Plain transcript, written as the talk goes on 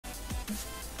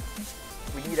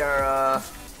We need our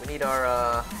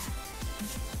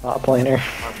Bot planer.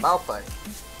 our Malphite.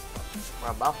 Where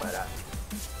our Malphite at?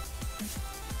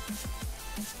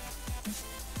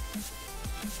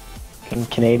 Fucking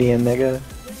Canadian nigga.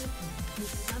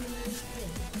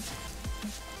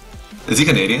 Is he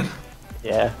Canadian?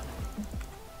 Yeah.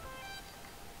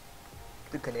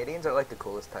 Dude, Canadians are like the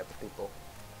coolest type of people.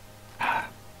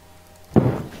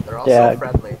 They're also Yeah.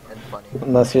 friendly and funny.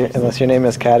 Unless your name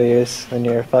is Cadius, then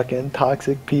you're a fucking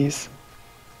toxic piece.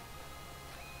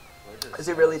 Is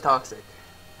it really toxic?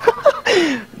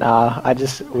 Nah,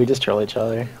 we just troll each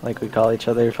other. Like we call each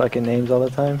other fucking names all the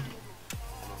time.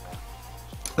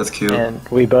 That's cute. And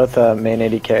we both main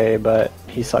AD carry, but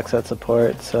he sucks at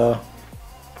support, so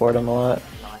support him a lot.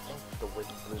 No, I think the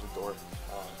wizard was a dwarf.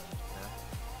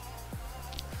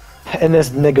 And this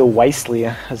nigga Wesley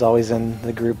is always in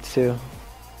the group too.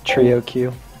 Trio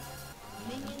Q.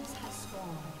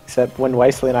 Except when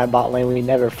Wesley and I bot lane, we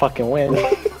never fucking win.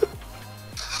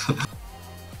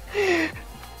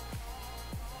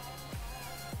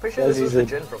 Pretty sure this was the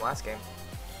Jin from last game.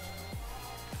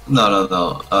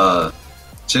 No.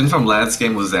 Jin from last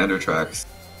game was Xander Tracks.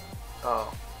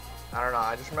 Oh. I don't know,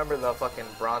 I just remember the fucking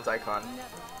bronze icon.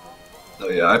 Oh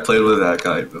yeah, I played with that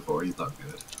guy before. He's not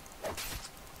good.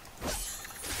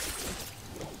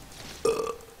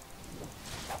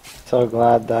 So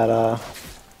glad that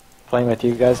playing with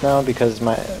you guys now, because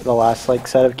the last like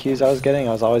set of Qs I was getting,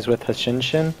 I was always with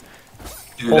Hashinshin.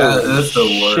 Dude, that's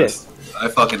the worst. I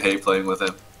fucking hate playing with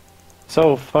him.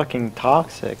 So fucking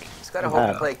toxic. You just gotta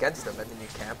hope you play against him and then you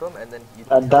camp him and then you...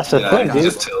 That's the thing, dude.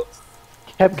 Just tilt.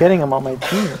 Kept getting him on my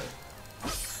team.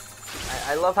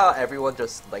 I love how everyone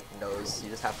just like knows you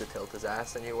just have to tilt his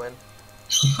ass and you win.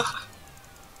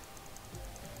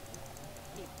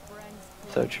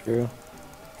 So true.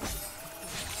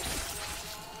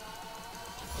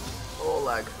 Oh,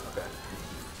 lag. Okay.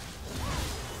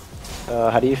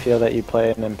 How do you feel that you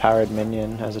play an empowered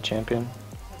minion as a champion?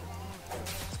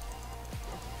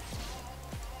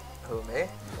 Who, me?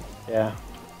 Yeah.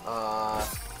 I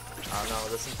don't know,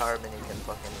 this entire minion can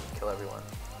fucking kill everyone.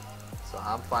 So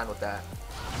I'm fine with that.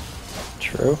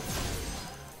 True.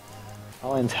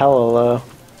 All lane's hella low.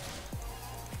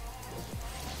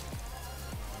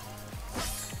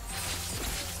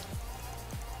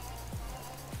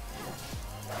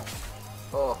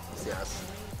 Oh, yes.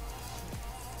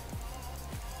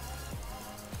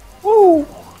 Woo!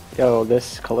 Yo,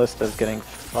 this Callista's getting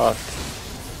fucked.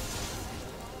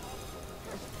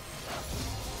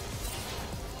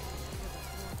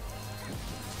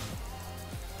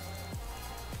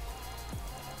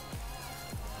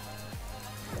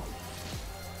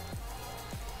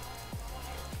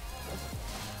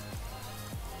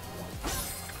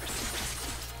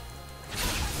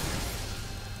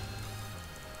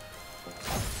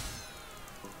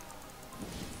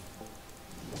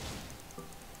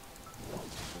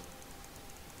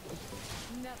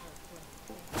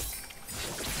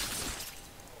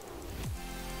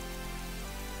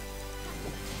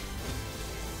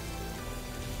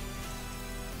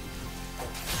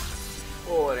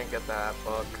 Oh, I didn't get that,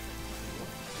 fuck.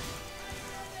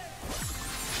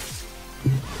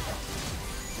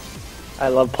 I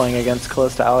love playing against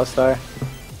Callista Alistar.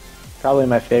 Probably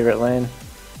my favorite lane.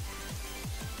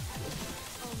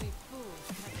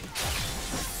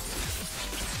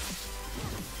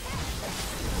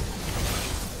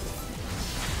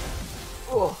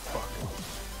 Oh, fuck.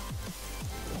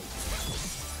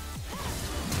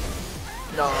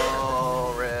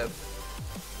 No, rip.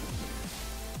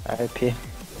 RIP.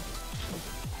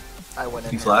 I went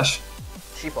in. You flash?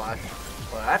 She flashed.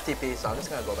 Well, I have TP, so I'm just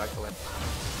gonna go back to win.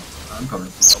 I'm coming.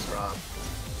 No problem.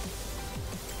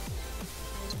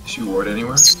 Is she ward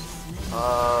anywhere? Oops,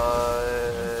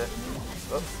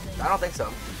 I don't think so.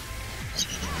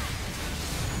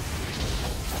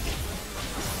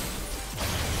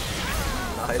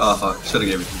 Nice. Oh fuck, should've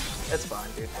gave it to you. It's fine,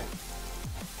 dude.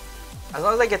 As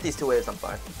long as I get these 2 waves, I'm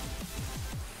fine.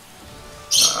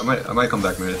 I might come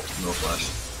back mid. No flash.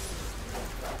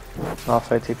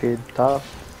 Offside TP top.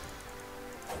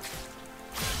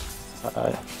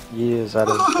 Yi is out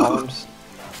of arms.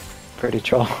 Pretty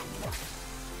troll.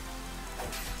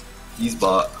 He's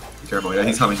bot. Be careful. Yeah,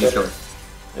 he's coming. He's coming.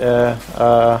 Yeah,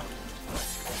 Oh,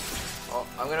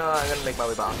 I'm gonna make my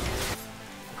way back.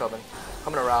 I'm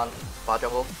coming around bot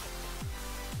jungle.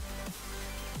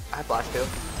 I have flash too.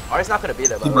 Ahri's not gonna be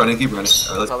there, by Keep the way. running. Keep running.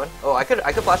 I'm coming. Oh, I could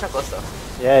flash on Callisto.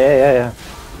 yeah. Yeah.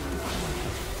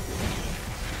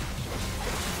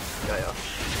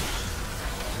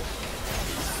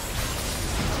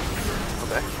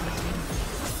 Okay.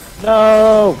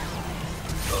 No!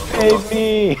 Save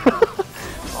me!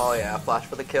 Oh yeah, flash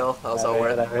for the kill. That was all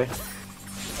Whatever, worth it.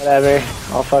 whatever.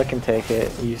 I'll fucking take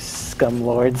it, you scum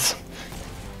lords.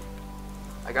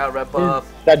 I got red buff.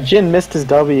 That Jin missed his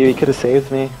W, he could have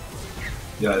saved me.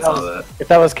 Yeah, I saw that. If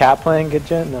that was Cat playing good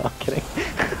Jin? No, I'm kidding.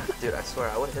 Dude, I swear,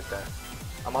 I would have hit that.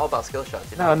 I'm all about skill shots,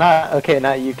 you know? No,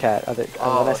 not you, Cat. When I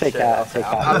say shit, Cat, I okay. say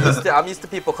Cat. I'm used to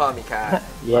people calling me Cat.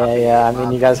 Yeah, I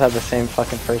mean, you guys have the same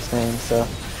fucking first name, so.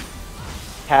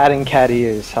 Cat and cat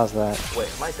ears, how's that? Wait,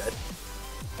 am I dead?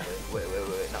 Wait.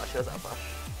 No, she doesn't have flash.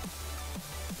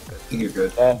 I think you're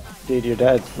good. Dead. Dude, you're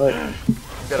dead. Look. I'm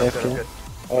good.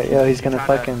 Alright, yo, he's gonna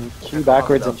fucking Q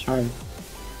backwards and charm.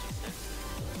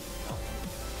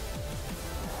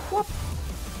 Whoop.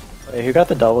 Wait, who got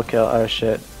the double kill? Oh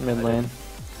shit, mid lane.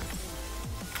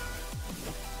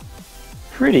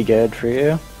 Pretty good for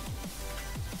you.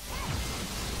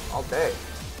 All day.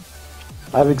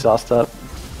 I have exhaust up.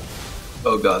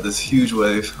 Oh god, this huge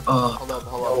wave. Oh, Hold up.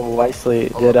 Oh, Wisely,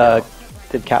 did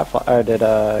Cat or did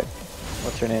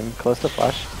what's her name? Calista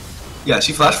flash? yeah,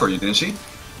 she flashed for you, didn't she?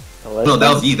 Calista? No,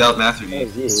 that was E. That was Master That E.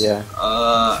 was you, yeah.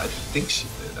 I think she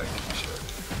did. I can't be sure.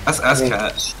 Ask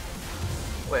Cat.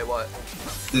 Wait, what?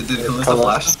 Did Calista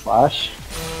flash? Flash?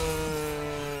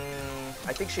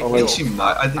 I think she I healed. think she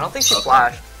might. I don't think she okay.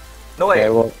 flashed. No, wait. Okay,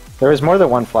 well, there was more than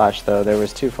one flash though. There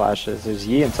was 2 flashes. There's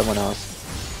Yi and someone else.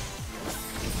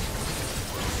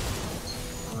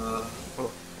 Ooh,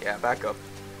 yeah, back up.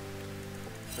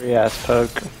 3 ass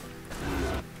poke.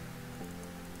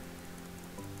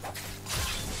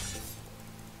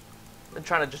 Been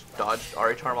trying to just dodge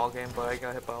Ahri charm all game, but I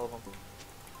got hit by all of them.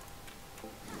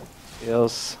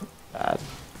 Feels bad.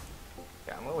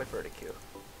 Yeah, I'm gonna wait for her to Q.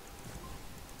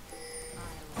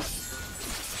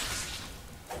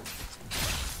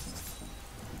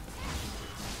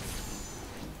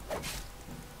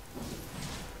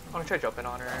 I'm gonna try jumping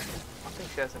on her. I don't think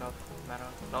she has enough mana.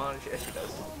 No, she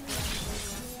does.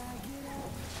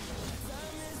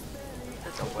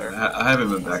 It's somewhere. I haven't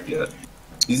been back yet.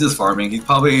 He's just farming. He's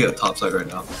probably a top side right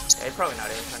now. Yeah, he's probably not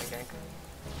even trying to gank.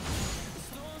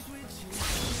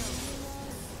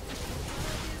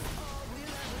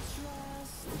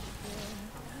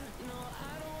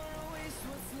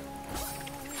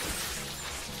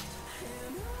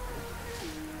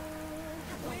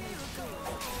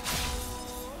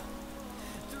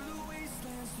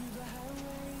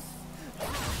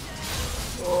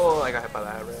 Oh, I got hit by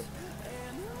that rib.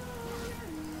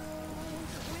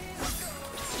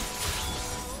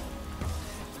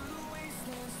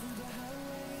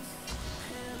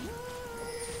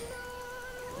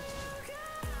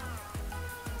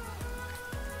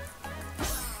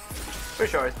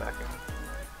 Pretty sure he's back in.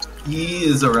 He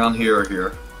is around here or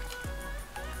here.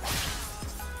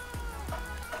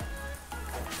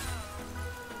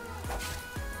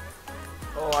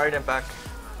 Oh, Ahri didn't back.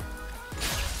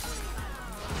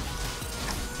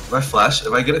 If I flash,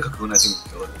 if I get a cocoon, I think I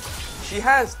can kill it. She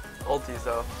has ultis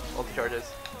though. Ulti charges.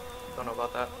 Don't know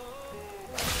about that.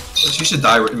 She should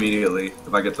die immediately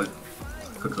if I get the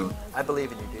cocoon. I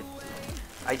believe in you, dude.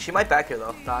 She might back here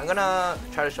though. No, I'm gonna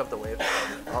try to shove the wave.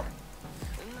 Oh,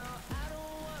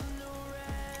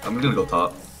 I'm gonna go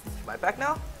top. she might back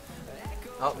now?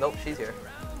 Oh, nope, she's here.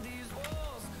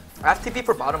 I have TP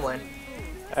for bottom lane.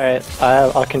 Alright,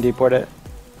 I can deport it.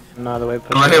 I'm not the way.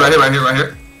 No, right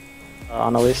here.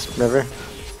 On Elise River.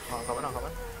 Oh, I'm coming.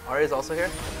 Ahri is also here.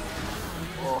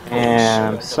 Oh,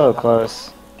 Damn, shit. so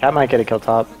close. Cat might get a kill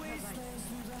top.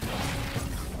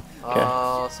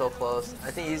 Oh, so close.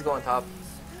 I think he's going top.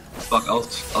 Fuck, I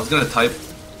was gonna type.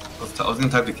 I was gonna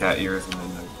type the cat ears and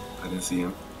then I didn't see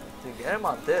him. Dude, get him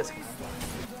on disc, man.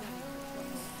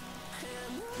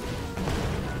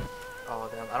 Oh,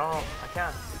 damn. I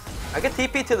can't. I can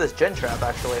TP to this gen trap,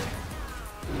 actually.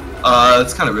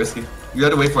 It's kind of risky. You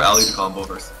gotta wait for Ali to combo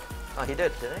first. Oh, he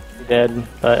did, didn't he? He did,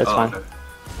 but it's fine. Okay.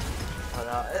 Oh,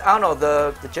 no. I don't know.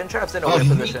 The gen trap's in a weird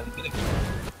position. Oh,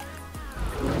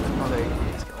 there you go.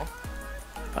 Let's go.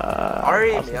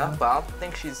 Ahri, yeah, but I don't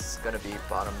think she's gonna be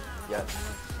bottom yet.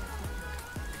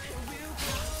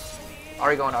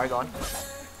 Ahri going.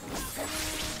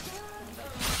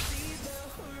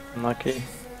 Unlucky.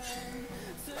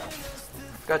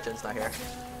 God, Jin's not here.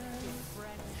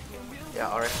 Yeah,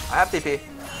 Ahri. I have TP.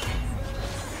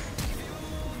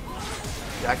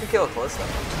 Yeah, I can kill a Calista.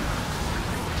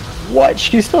 What?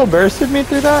 She still bursted me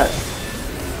through that?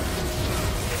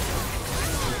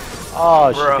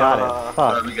 Oh, she got it.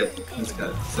 Fuck. We get this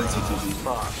guy. Sensitivity.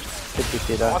 Fuck. Good to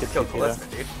see I that. want Good to kill to see that.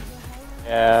 Calista, dude.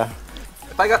 Yeah.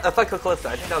 If I killed Calista,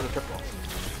 I think that was a triple. I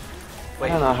Wait.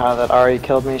 don't know how that Ahri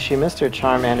killed me. She missed her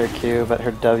charm and her Q, but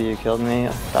her W killed me.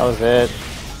 That was it.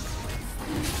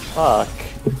 Fuck. I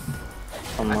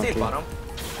see Unlucky. bottom.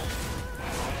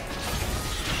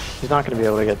 He's not going to be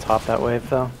able to get top that wave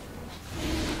though.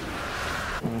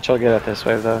 She'll get it this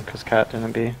wave though, because Cat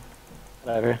didn't be.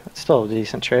 Whatever. It's still a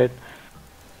decent trade.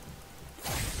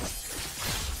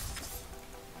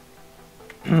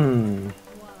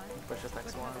 Push this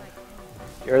next one.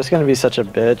 You're just going to be such a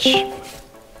bitch.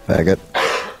 Faggot.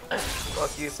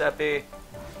 Fuck you, Seppi.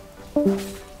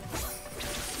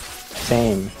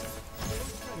 Same.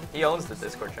 He owns the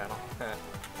Discord channel.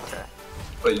 Okay.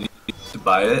 Wait, you need to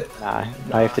buy it? Nah,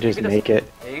 I have to just you can make it.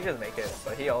 Yeah, you can just make it,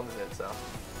 but he owns it, so.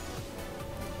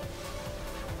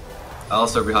 I'll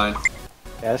start behind.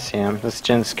 Yeah, I see him. This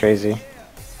Jin's crazy.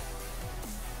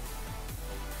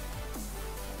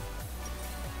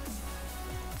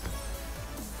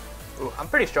 Ooh, I'm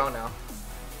pretty strong now.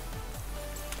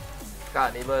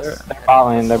 Got Needless. Their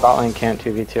bot lane can't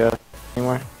 2v2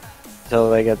 anymore. Until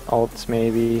they get ults,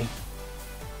 maybe.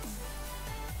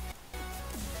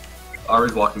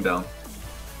 Ahri's walking down.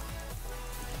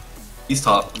 He's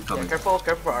top. I'm coming. Yeah, careful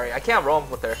for Ahri. I can't roam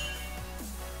with her.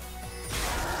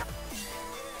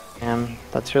 Damn,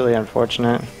 that's really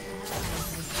unfortunate.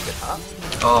 Get top.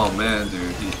 Oh man,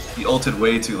 dude. He ulted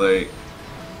way too late.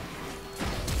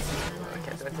 I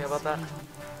can't do anything about that.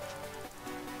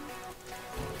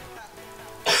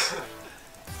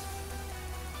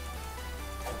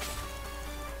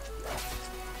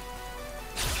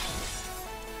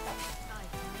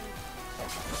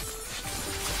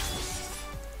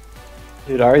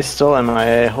 Dude, Ahri's still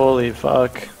MIA. Holy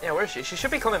fuck. Yeah, where is she? She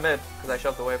should be coming mid, because I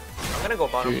shoved the wave. I'm gonna go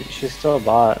bottom. Dude, she's still a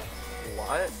bot.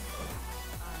 What?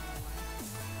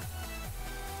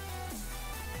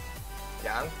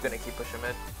 Yeah, I'm gonna keep pushing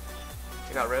mid.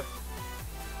 You got Riv.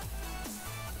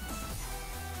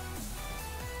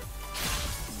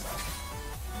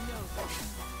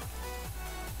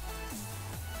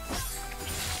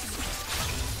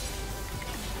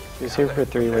 He's here for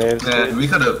 3 waves. Man, we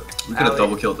could have Alley.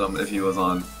 double killed him if he was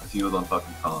on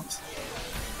fucking comms.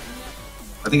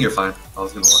 I think you're fine. I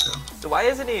was gonna walk down. So why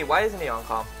isn't he on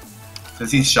comm?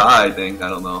 Cause he's shy, I think. I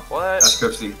don't know. What? That's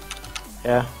Cripsy.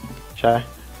 Yeah, shy.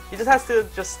 He just has to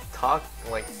just talk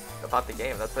like about the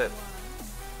game, that's it.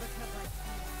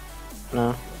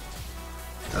 No.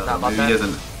 I don't Not know, about maybe he that. has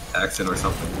an accent or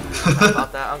something. Not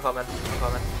about that, I'm coming.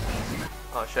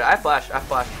 Oh shit, I flash.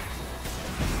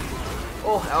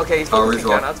 Oh, okay, he's focusing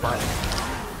down, that's fine.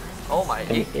 Oh my,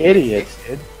 An idiot,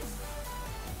 dude.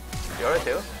 You're it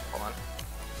too? Hold on.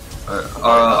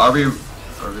 Alright, are we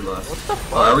left? What the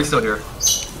fuck? Are we still here?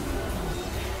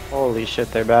 Holy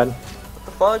shit, they're bad. What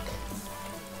the fuck?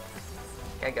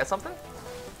 Can I get something?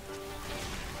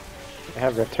 They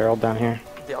have Rift Herald down here.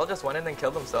 They all just went in and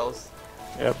killed themselves.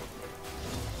 Yep.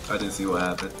 I didn't see what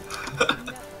happened.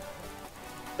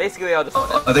 Basically, I'll just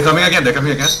went in. Are they coming again? They're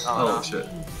coming again? Oh, Oh, no. shit.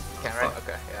 Can't, right?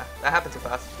 Okay, yeah. That happened too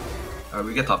fast. Alright,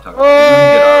 we get top tower.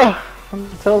 Oh, I'm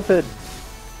tilted.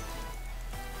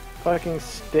 Fucking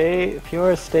stay.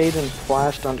 Fiora stayed and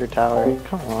flashed under tower.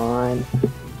 Come on.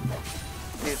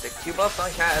 Dude, the Q buff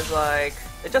on Cat is like...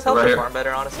 It just helps Right her here. farm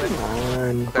better, honestly. Come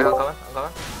on. Okay, I'm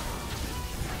coming.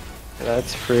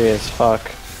 That's free as fuck.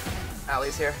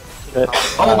 Allie's here. But,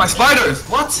 Oh, my spiders!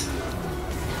 What?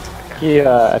 he,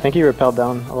 I think he repelled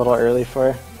down a little early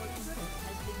for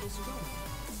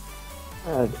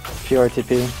Fiora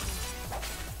TP.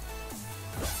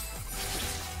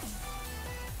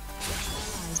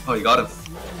 Oh, you got him.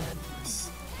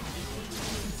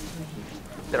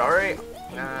 Did already?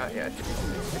 Yeah,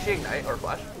 did she ignite or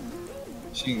flash?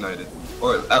 She ignited.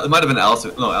 Or it might have been Alice.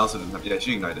 No, Alice didn't have. Yeah,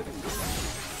 she ignited.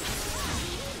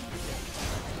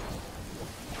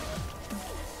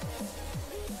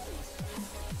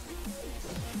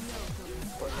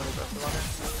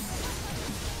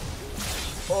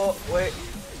 Oh, wait.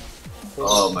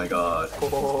 Oh my god.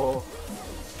 Oh,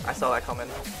 I saw that coming.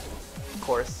 Of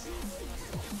course.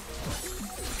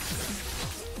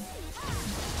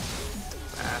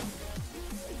 Man.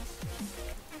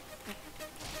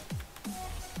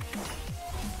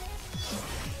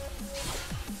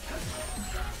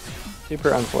 Super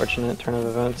unfortunate turn of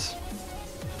events.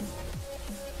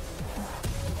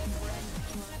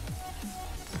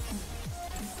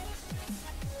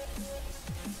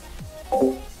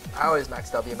 I always max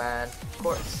W, man. Of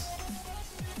course.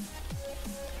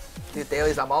 Dude,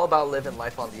 dailies, I'm all about living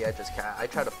life on the edges, Cat. I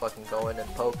try to fucking go in and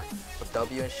poke with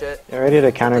W and shit. Get ready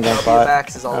to counter gank W bot.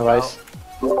 max is all Otherwise-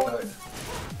 about.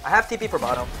 I have TP for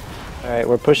bottom. Alright,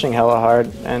 we're pushing hella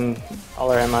hard and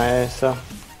all our MIA, so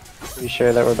be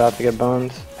sure that we're about to get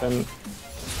boned. Then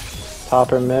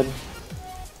top or mid.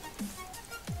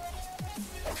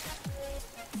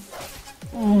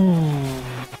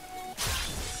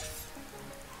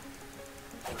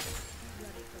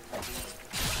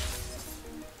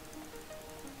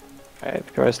 Alright,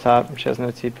 Picoro's top. She has no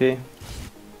TP.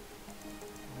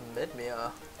 Mid me,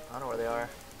 I don't know where they are.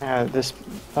 Yeah, this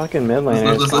fucking mid lane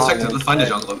is Let's gone. check. Let's find the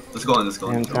jungle. Let's go on. Let's go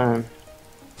on. Damn time.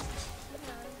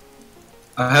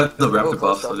 I have the raptor Ooh,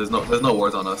 buff, close so up. there's no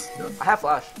wards on us. Yeah. I have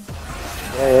flash.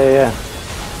 Yeah.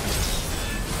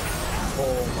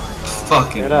 Oh my god.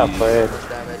 Fucking. Get up, me. played. Much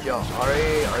damage. Yo,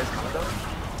 Ahri's coming though.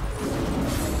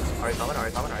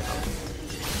 Ahri coming.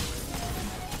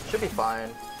 Should be fine.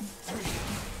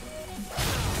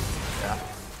 Yeah.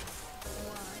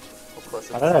 How close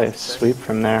is How did I this thing? sweep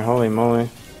from there? Holy moly.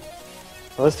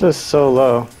 Ballista is so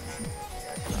low. Yeah,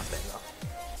 it's nothing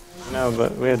though. No,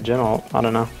 but we had Jhin ult. I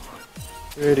don't know.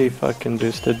 Pretty fucking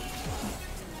boosted.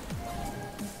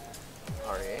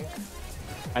 Ahri.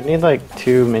 I need like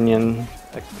 2 minion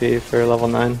XP for level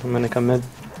 9. I'm gonna come mid.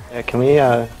 Yeah, can we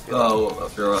Oh,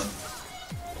 Fira.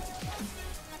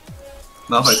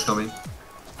 Malphite's coming.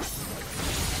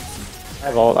 I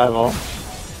have ult. Oh,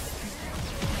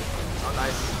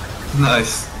 nice.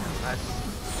 Nice.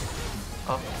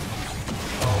 Oh.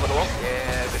 Oh, over the wall?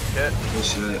 Yeah, good shit. Good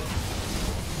shit.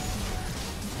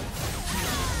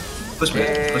 Push me.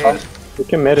 Yeah. Push me. We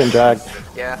can mid and drag.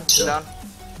 Yeah, Yeah. down.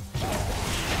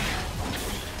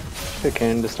 Pick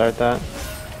in to start that.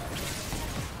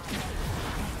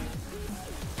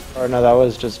 Or no, that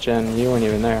was just Jhin. You weren't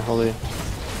even there. Holy.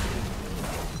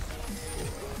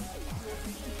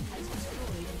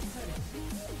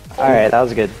 Alright, that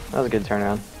was good. That was a good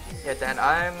turnaround. Yeah, Dan,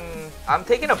 I'm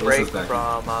taking a break is back.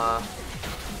 from I'm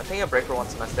taking a break for 1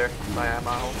 semester by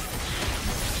home.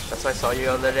 That's why I saw you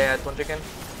the other day at One Chicken.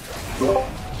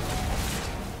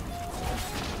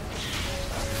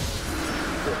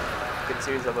 Good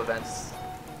series of events.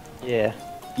 Yeah.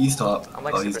 He's top. I'm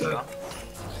like Oh, he's super dead. strong.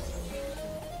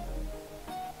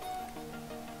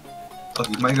 Oh,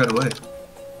 he might get away.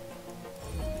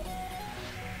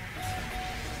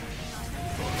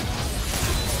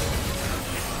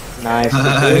 Nice.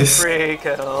 Nice. Free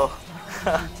kill.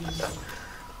 Can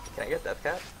I get that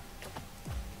cat?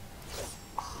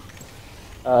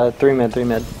 3 mid. You're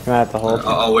gonna have to hold.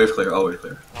 I'll wave clear.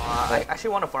 I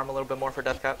actually want to farm a little bit more for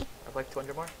death cap. I'd like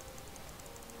 200 more.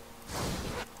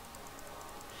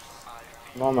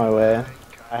 I'm on my way.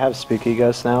 I have Spooky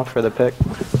Ghost now for the pick.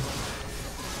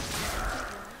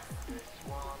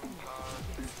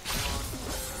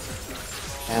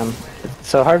 Damn. It's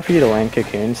so hard for you to land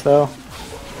cocoons though.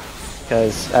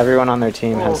 Because everyone on their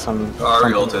team has some. Ahri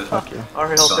something to ulted. fuck you.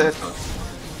 Ahri Done, ulted. done.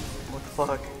 What the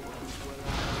fuck?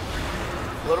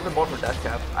 A little bit more for death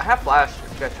cap. I have flash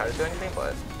if you guys try to do anything,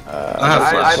 but I have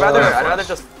flash. I'd I have rather flash.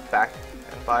 just back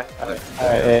and buy. Alright,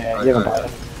 yeah, give him Alright.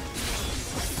 that.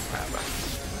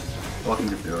 Walking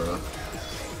to Fira.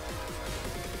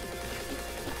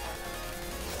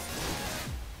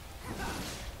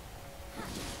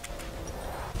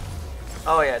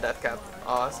 Oh yeah, death cap.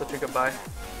 Oh, that's such a good buy.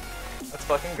 Let's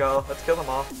fucking go. Let's kill them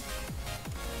all.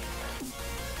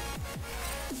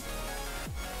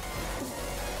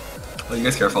 Oh, you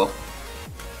guys careful.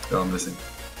 Oh, I'm missing.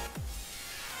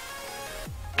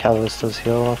 Callisto's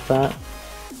heal off that.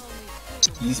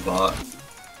 He's bot.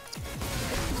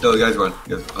 Yo, you guys run.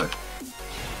 You guys, okay.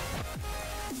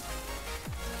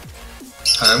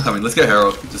 Alright, I'm coming. Let's get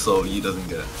Harrow, just so he doesn't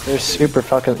get it. They're super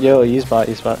fucking. Yo, use bot.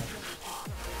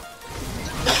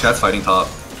 Cat's fighting top.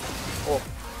 Oh,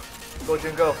 go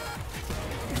Jin, go.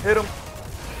 Hit him.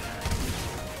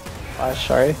 Flash,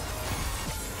 sorry.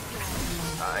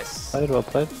 Nice. Well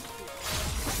played.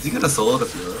 Is he gonna solo the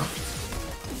Fira?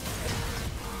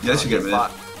 You guys should get He's mid.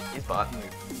 bot. He's bot.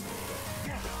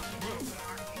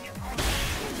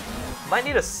 Might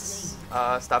need a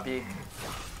stop E.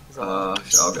 He's on.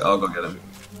 Sure, I'll go get him.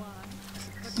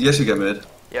 You guys should get mid.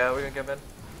 Yeah, we're gonna get mid.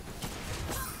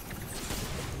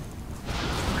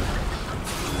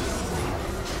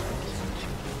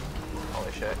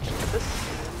 Holy shit. Can you get this?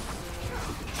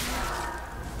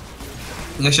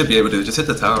 You guys should be able to. Just hit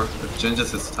the tower. If Jhin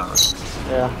just hits the tower.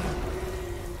 Yeah.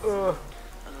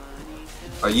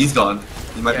 Alright, he's gone.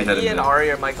 He might be Yeah, headed he and mid.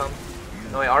 Ahri might come.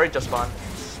 No, wait, Ahri just spawned.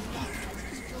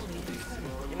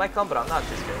 He might come, but I'm not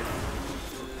too scared. I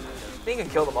think he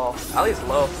can kill them all. Ali's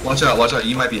low. Watch out.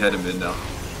 He might be headed mid now.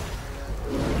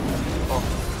 Oh,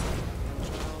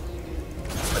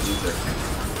 I jumped there.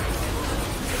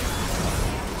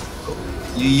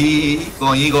 Yee. Go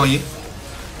on, Yee. double.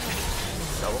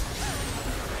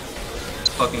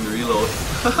 Fucking reload.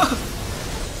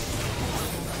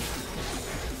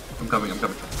 I'm coming.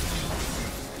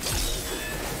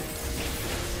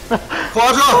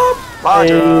 Quadra!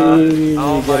 Quadra! Hey,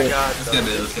 Oh my get it. god. Let's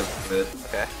get mid.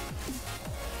 Okay.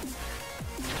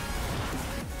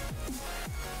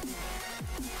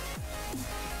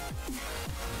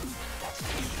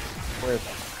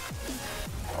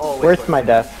 Oh, wait, Worth my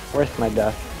death. Worth my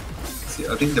death. See,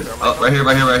 I think they're right here,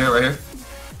 right here, right here, right here.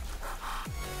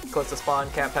 Close to spawn,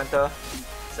 camp penta.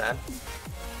 Sad.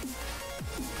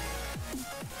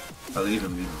 I leave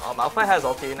him. Malphite has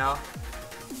ulti now.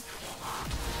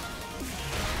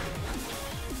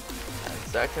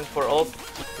 Seconds for ult.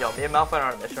 Yo, me and Malphite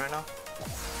are on a mission right now.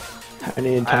 I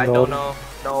need 10 I gold. don't know.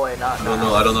 No way, not. I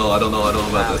don't know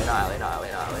about this. Not Ali.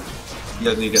 You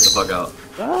guys need to get the fuck out.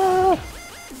 Ah!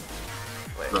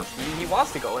 Wait, No. he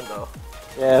wants to go in though.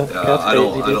 Yeah, Yeah, I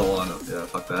don't want to. Yeah,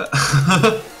 fuck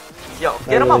that. Yo,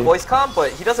 get him on voice comm,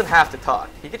 but he doesn't have to talk.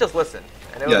 He could just listen.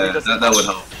 And it would be just that would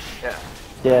help. Yeah.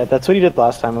 Yeah, that's what he did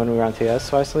last time when we were on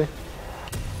TS, Wesley.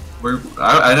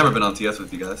 I never been on TS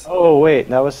with you guys. Oh wait,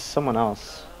 that was someone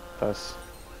else. Us.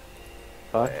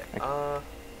 Fuck. Wait,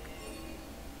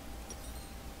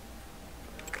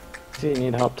 Do you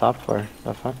need help top for?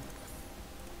 The fuck?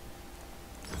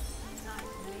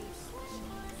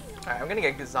 Alright, I'm gonna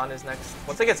get Zanya's next.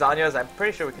 Once I get Zanya's, I'm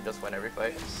pretty sure we can just win every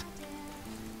fight.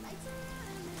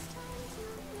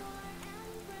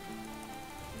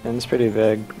 And it's pretty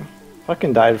big.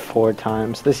 Fucking died 4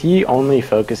 times. This Yi only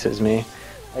focuses me.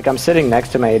 Like I'm sitting next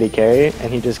to my AD carry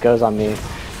and he just goes on me.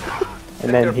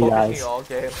 And then he dies. All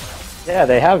game. Yeah,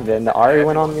 they have been. The Ahri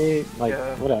went on me. Like,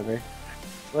 Yeah. whatever.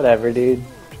 Whatever, dude.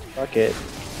 Fuck it.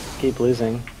 Keep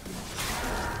losing.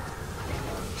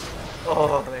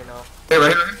 Oh, they know. Hey,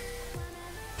 right here.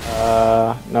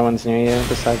 No one's near you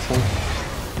besides him.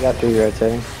 You got 3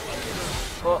 rotating.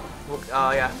 Oh,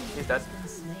 yeah, he's dead.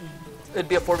 It'd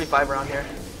be a 4v5 around here.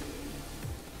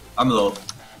 I'm low.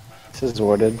 This is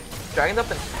warded. Dragon's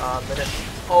up in minute.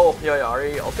 Oh, yeah,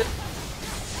 Ahri ulted.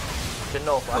 Didn't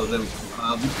know Oh, flash. then,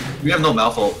 we have no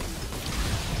mouth ult.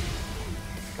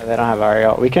 They don't have Ahri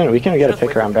ult. We can get a Just pick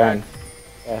wait around for Baron.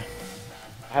 Yeah.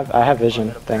 I have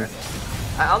vision thing.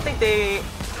 I don't think they.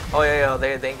 Oh yeah,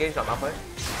 they engaged on Malphite.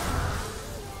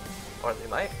 Or they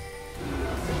might.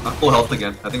 I'm full health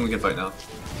again. I think we can fight now.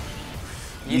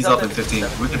 He's up in 15.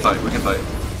 We can fight.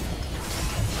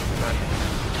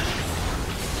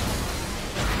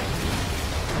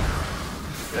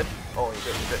 Good. Oh, he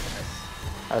did.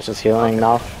 Nice. I was just healing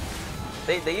now.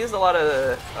 They used a lot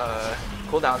of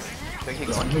cooldowns. So keep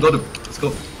Let's going. go. Let's go.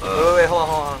 Wait, hold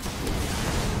on.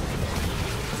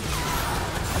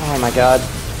 Oh my god.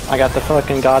 I got the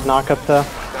fucking god knock up though.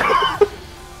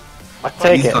 I'll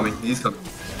take it. He's coming.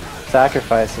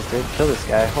 Sacrifices, dude. Kill this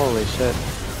guy. Holy shit.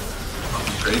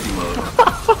 Crazy mode.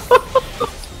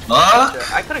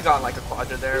 I could have gone like a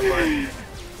quadra there,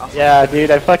 but. Yeah, dude.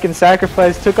 I fucking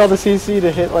sacrificed. Took all the CC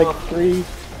to hit like 3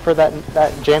 for that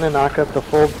Janna knock up the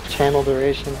full channel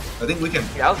duration. I think we can.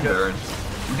 Yeah, that was good. Baron.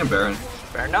 We can Baron.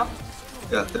 Baron now?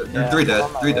 Yeah, they're 3 dead.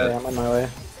 3 dead. I'm on my way.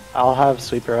 I'll have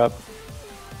sweeper up.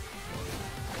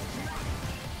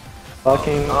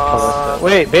 Fucking Kalista.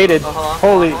 Wait, baited. Hold on.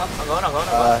 Holy. I'm going.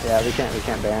 Yeah, we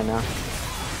can't Baron now.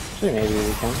 Actually, maybe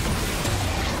we can.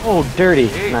 Oh, dirty.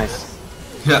 Jesus. Nice.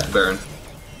 Yeah, Baron.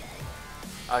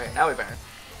 Okay, now we Baron.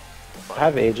 I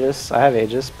have Aegis,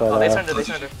 but Oh, they turned it.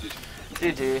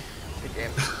 GG. Good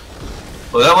game.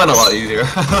 Well, that went a lot easier.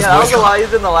 Yeah, that was a lot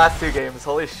easier than the last 2 games.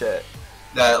 Holy shit.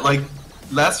 Yeah, like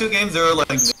last 2 games, there were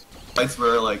like fights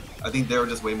where like I think they were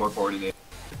just way more coordinated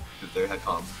if they had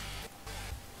comms.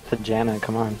 to Janna,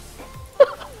 come on.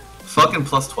 Fucking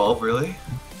plus 12, really?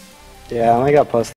 Yeah, I only got plus